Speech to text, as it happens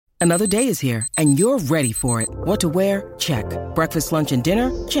Another day is here, and you're ready for it. What to wear? Check. Breakfast, lunch, and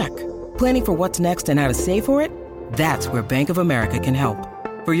dinner? Check. Planning for what's next and how to save for it? That's where Bank of America can help.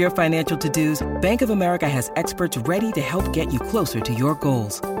 For your financial to-dos, Bank of America has experts ready to help get you closer to your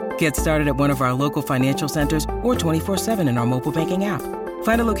goals. Get started at one of our local financial centers or 24/7 in our mobile banking app.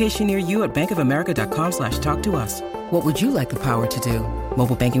 Find a location near you at bankofamerica.com/talktous. What would you like the power to do?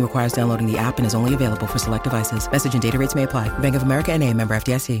 Mobile banking requires downloading the app and is only available for select devices. Message and data rates may apply. Bank of America N.A., member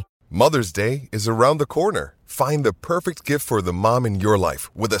FDIC. Mother's Day is around the corner. Find the perfect gift for the mom in your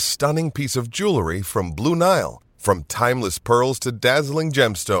life with a stunning piece of jewelry from Blue Nile. From timeless pearls to dazzling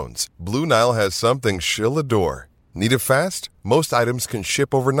gemstones, Blue Nile has something she'll adore. Need it fast? Most items can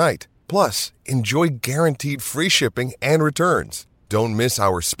ship overnight. Plus, enjoy guaranteed free shipping and returns. Don't miss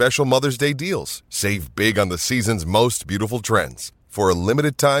our special Mother's Day deals. Save big on the season's most beautiful trends. For a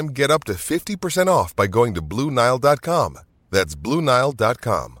limited time, get up to 50% off by going to BlueNile.com. That's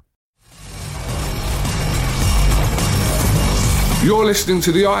BlueNile.com. You're listening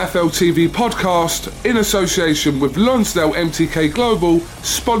to the IFL TV podcast in association with Lonsdale MTK Global,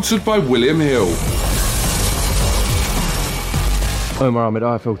 sponsored by William Hill. Omar Ahmed,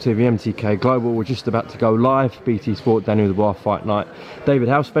 IFL TV, MTK Global. We're just about to go live. BT Sport, Daniel Dubois Fight Night. David,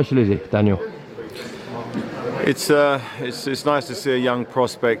 how special is it, Daniel? It's nice to see a young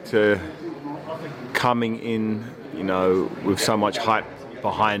prospect coming in, with so much hype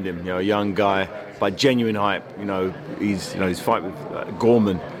behind him. A young guy, but genuine hype. His fight with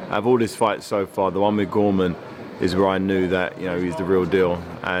Gorman. Out of all his fights so far, the one with Gorman is where I knew that he's the real deal,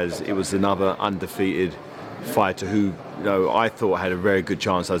 as it was another undefeated fighter who I thought had a very good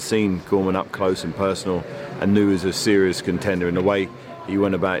chance. I'd seen Gorman up close and personal and knew he was a serious contender. In the way he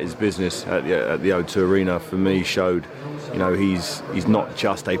went about his business at the O2 Arena, for me, showed he's not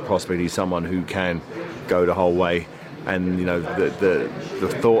just a prospect, he's someone who can go the whole way. And the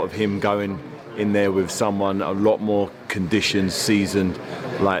thought of him going in there with someone a lot more conditioned, seasoned,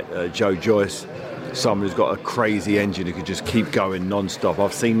 like Joe-Joyce, someone who's got a crazy engine who could just keep going non-stop.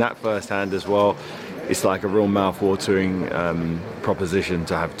 I've seen that firsthand as well. It's like a real mouth-watering proposition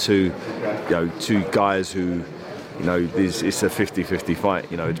to have two guys who, it's a 50-50 fight.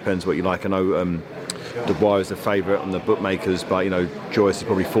 It depends what you like. I know Dubois is the favourite on the bookmakers, but Joyce has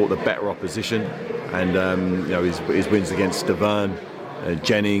probably fought the better opposition, and his wins against Stavern,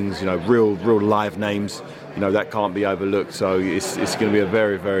 Jennings, real live names. That can't be overlooked. So it's going to be a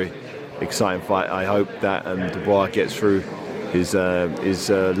very, very exciting fight. I hope that Dubois gets through his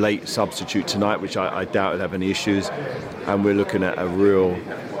late substitute tonight, which I doubt he'll have any issues, and we're looking at a real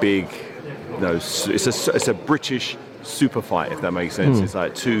big, it's a British super fight, if that makes sense. It's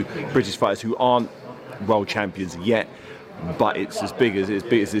like two British fighters who aren't world champions yet, but it's as big as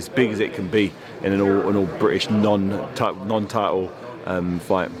it can be in an all British non-title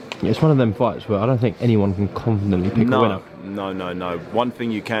fight. It's one of them fights where I don't think anyone can confidently pick a winner. No. One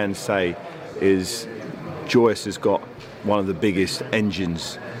thing you can say is Joyce has got one of the biggest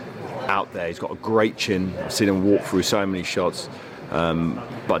engines out there. He's got a great chin. I've seen him walk through so many shots.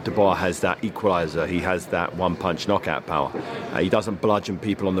 But Dubois has that equaliser. He has that one-punch knockout power. He doesn't bludgeon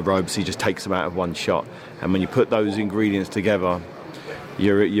people on the ropes. He just takes them out of one shot. And when you put those ingredients together,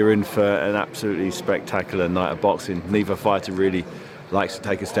 you're in for an absolutely spectacular night of boxing. Neither fighter really likes to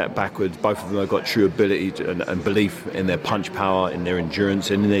take a step backwards. Both of them have got true ability and belief in their punch power, in their endurance,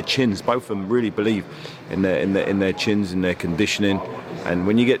 and in their chins. Both of them really believe in their chins, in their conditioning. And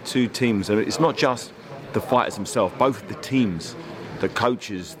when you get two teams, it's not just the fighters themselves. Both the teams, the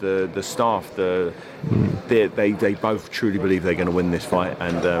coaches, the staff, they both truly believe they're going to win this fight.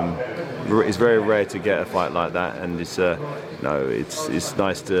 And it's very rare to get a fight like that. And it's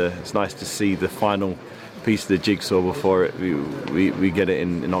nice to see the final piece of the jigsaw before we get it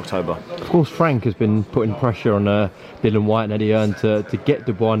in October. Of course, Frank has been putting pressure on Dylan Whyte and Eddie Hearn to get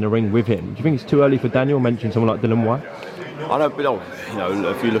Dubois in the ring with him. Do you think it's too early for Daniel to mention someone like Dylan Whyte? I don't know.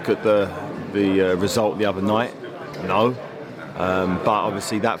 If you look at the result the other night, no. But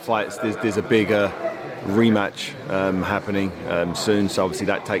obviously that fight, there's a bigger rematch happening soon, so obviously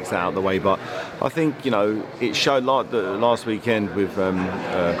that takes that out of the way. But I think it showed last weekend with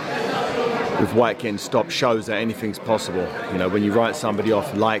Whyte getting stopped, shows that anything's possible. When you write somebody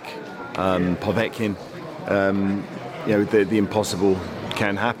off like Povetkin, the impossible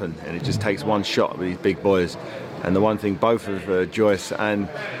can happen, and it just takes one shot with these big boys. And the one thing both of Joyce and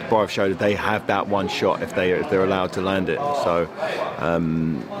Dubois have showed, that they have that one shot if they're allowed to land it. So,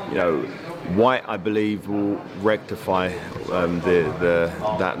 Whyte, I believe, will rectify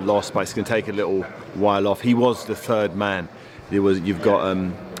that loss, but it's going to take a little while off. He was the third man. You've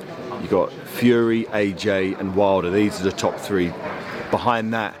got Fury, AJ, and Wilder. These are the top three.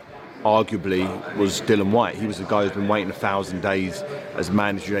 Behind that, arguably was Dylan Whyte. He was the guy who's been waiting 1,000 days as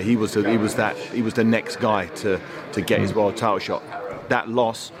manager. He was the next guy to get his world title shot. That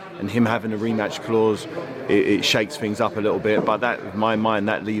loss and him having a rematch clause, it shakes things up a little bit. But that, in my mind,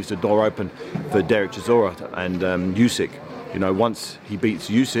 that leaves the door open for Derek Chisora and Usyk. You know, once he beats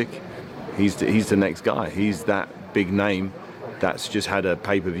Usyk, he's the next guy. He's that big name that's just had a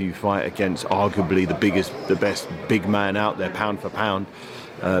pay-per-view fight against arguably the best big man out there, pound for pound,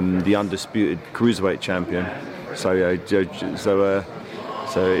 the undisputed cruiserweight champion. So the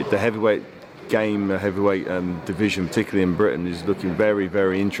heavyweight division, particularly in Britain, is looking very,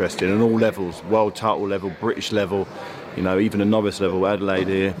 very interesting on all levels, world title level, British level, you know, even a novice level, Adelaide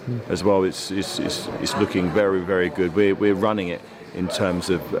here as well. It's looking very, very good. We're running it in terms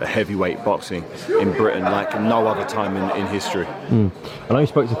of heavyweight boxing in Britain like no other time in history. I know you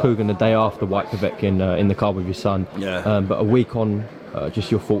spoke to Coogan the day after Whyte Povetkin in the car with your son. Yeah. But a week on, just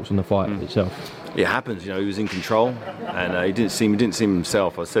your thoughts on the fight itself. It happens, you know. He was in control, and he didn't seem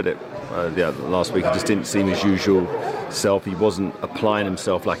himself. I said it last week. He just didn't seem his usual self. He wasn't applying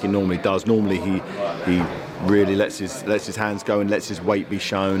himself like he normally does. Normally, he really lets his hands go and lets his weight be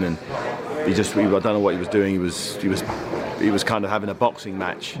shown. And I don't know what he was doing. He was kind of having a boxing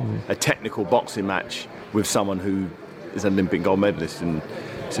match, a technical boxing match with someone who is an Olympic gold medalist, and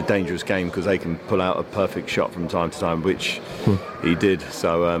it's a dangerous game because they can pull out a perfect shot from time to time, which he did.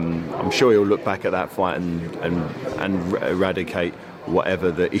 So I'm sure he'll look back at that fight and eradicate whatever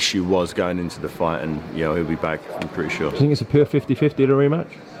the issue was going into the fight, and he'll be back, I'm pretty sure. Do you think it's a pure 50-50 the rematch?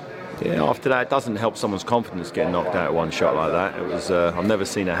 Yeah, after that, it doesn't help someone's confidence getting knocked out one shot like that. It was I've never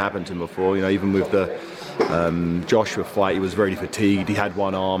seen it happen to him before. Even with the Joshua fight, he was very fatigued. He had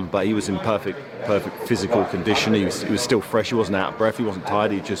one arm, but he was in perfect physical condition. He was still fresh. He wasn't out of breath. He wasn't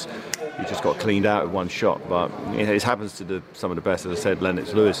tired. He just got cleaned out with one shot. But it happens to some of the best. As I said,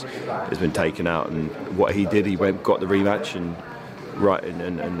 Lennox Lewis has been taken out, and what he did, he got the rematch and right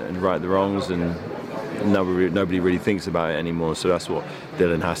the wrongs, and nobody really thinks about it anymore. So that's what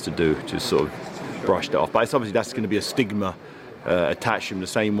Dylan has to do, just sort of brush that off. But it's obviously that's going to be a stigma attached to him, the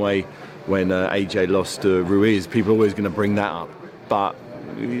same way when AJ lost to Ruiz. People are always going to bring that up. But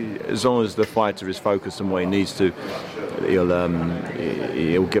as long as the fighter is focused on what he needs to,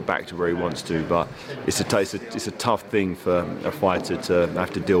 he'll get back to where he wants to. But it's a tough thing for a fighter to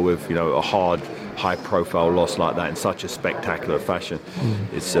have to deal with, a hard, high-profile loss like that in such a spectacular fashion.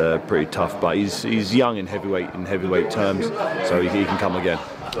 It's pretty tough. But he's young in heavyweight terms, so he can come again.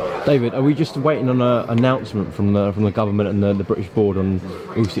 David, are we just waiting on an announcement from the government and the British board on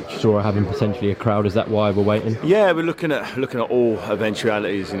Usyk-Chisora having potentially a crowd? Is that why we're waiting? Yeah, we're looking at all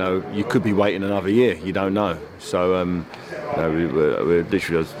eventualities. You could be waiting another year. You don't know. So we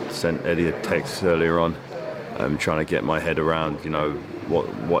literally sent Eddie a text earlier on, trying to get my head around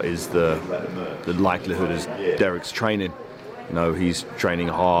what is the likelihood as Derek's training. He's training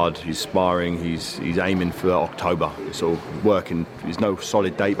hard, he's sparring, he's aiming for October. So working, there's no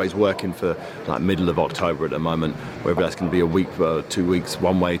solid date, but he's working for like middle of October at the moment. Whether that's going to be a week, 2 weeks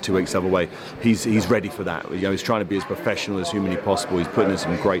one way, 2 weeks the other way, he's ready for that. He's trying to be as professional as humanly possible. He's putting in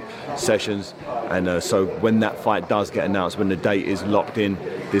some great sessions, and so when that fight does get announced, when the date is locked in,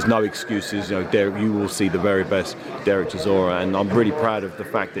 there's no excuses. Derek, you will see the very best Derek Chisora, and I'm really proud of the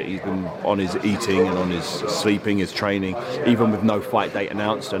fact that he's been on his eating and on his sleeping, his training, even with no fight date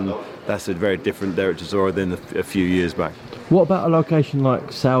announced, and that's a very different Derek Chisora than a few years back. What about a location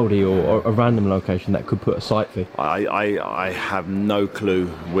like Saudi or a random location that could put a site fee? I have no clue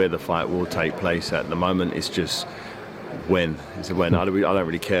where the fight will take place at the moment. It's just when. It's a when. I don't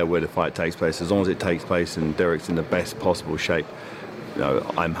really care where the fight takes place, as long as it takes place and Derek's in the best possible shape.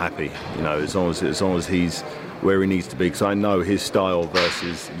 I'm happy. As long as he's where he needs to be, because I know his style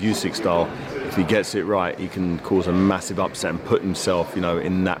versus Usyk's style. If he gets it right, he can cause a massive upset and put himself,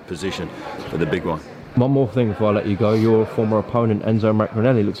 in that position for the big one. One more thing before I let you go. Your former opponent Enzo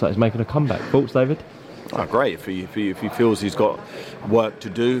Macronelli looks like he's making a comeback. Thoughts, David? Oh, great. If he feels he's got work to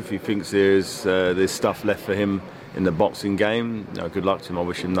do, if he thinks there's stuff left for him in the boxing game, good luck to him. I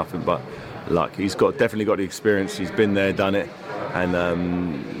wish him nothing but luck. He's definitely got the experience. He's been there, done it, and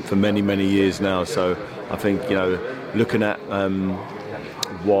for many, many years now. So I think looking at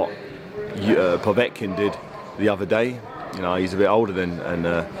what Povetkin did the other day, he's a bit older than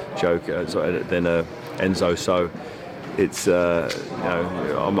Enzo, so it's I'll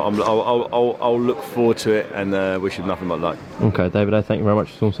look forward to it and wish him nothing but luck. Okay, David, thank you very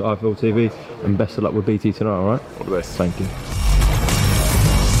much for talking to IFL TV, and best of luck with BT tonight. All right, all the best. Thank you.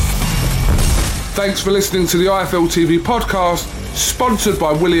 Thanks for listening to the IFL TV podcast, sponsored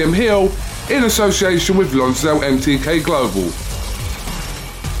by William Hill in association with Lonsdale MTK Global.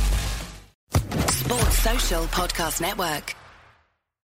 Sports Social Podcast Network.